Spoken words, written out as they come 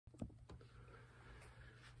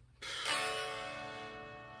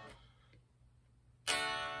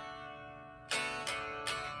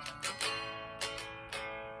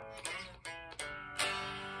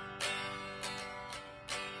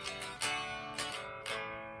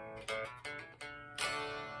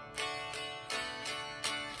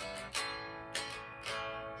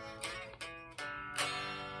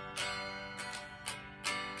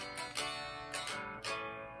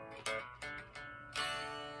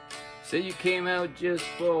Said you came out just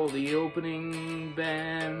for the opening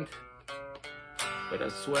band, but I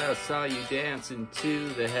swear I saw you dancing to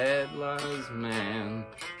the Headliners Man.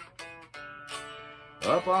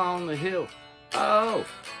 Up on the hill, oh,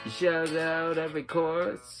 you shouted out every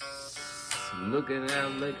chorus, looking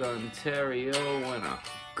at Lake Ontario when a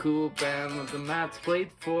cool band with the mats played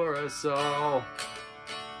for us all.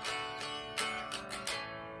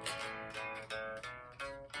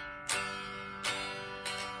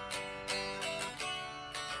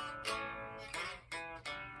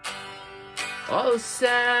 All the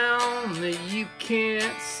sound that you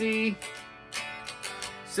can't see.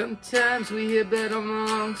 Sometimes we hear better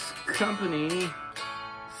amongst company.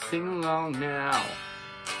 Sing along now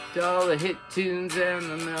to all the hit tunes and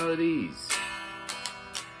the melodies.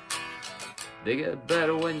 They get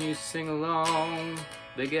better when you sing along.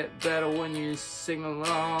 They get better when you sing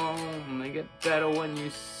along. They get better when you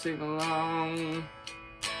sing along.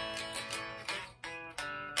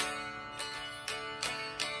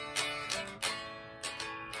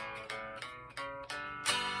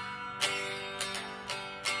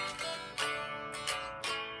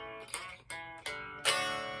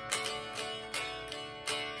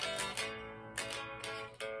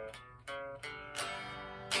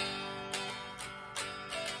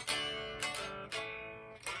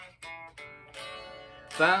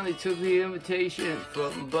 Finally took the invitation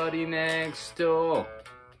from buddy next door.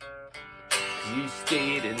 You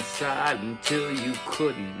stayed inside until you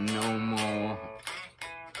couldn't no more.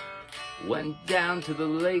 Went down to the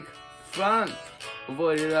lake front,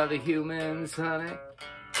 avoided other humans, honey.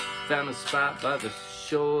 Found a spot by the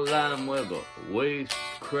shoreline where the waves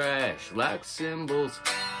crash like cymbals.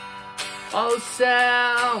 All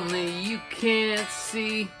sound that you can't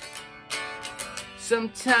see.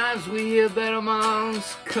 Sometimes we hear better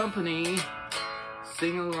amongst company.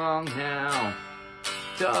 Sing along now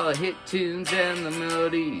to all the hit tunes and the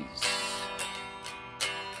melodies.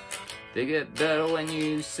 They get better when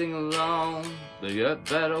you sing along. They get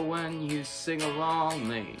better when you sing along.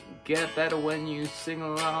 They get better when you sing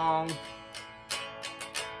along.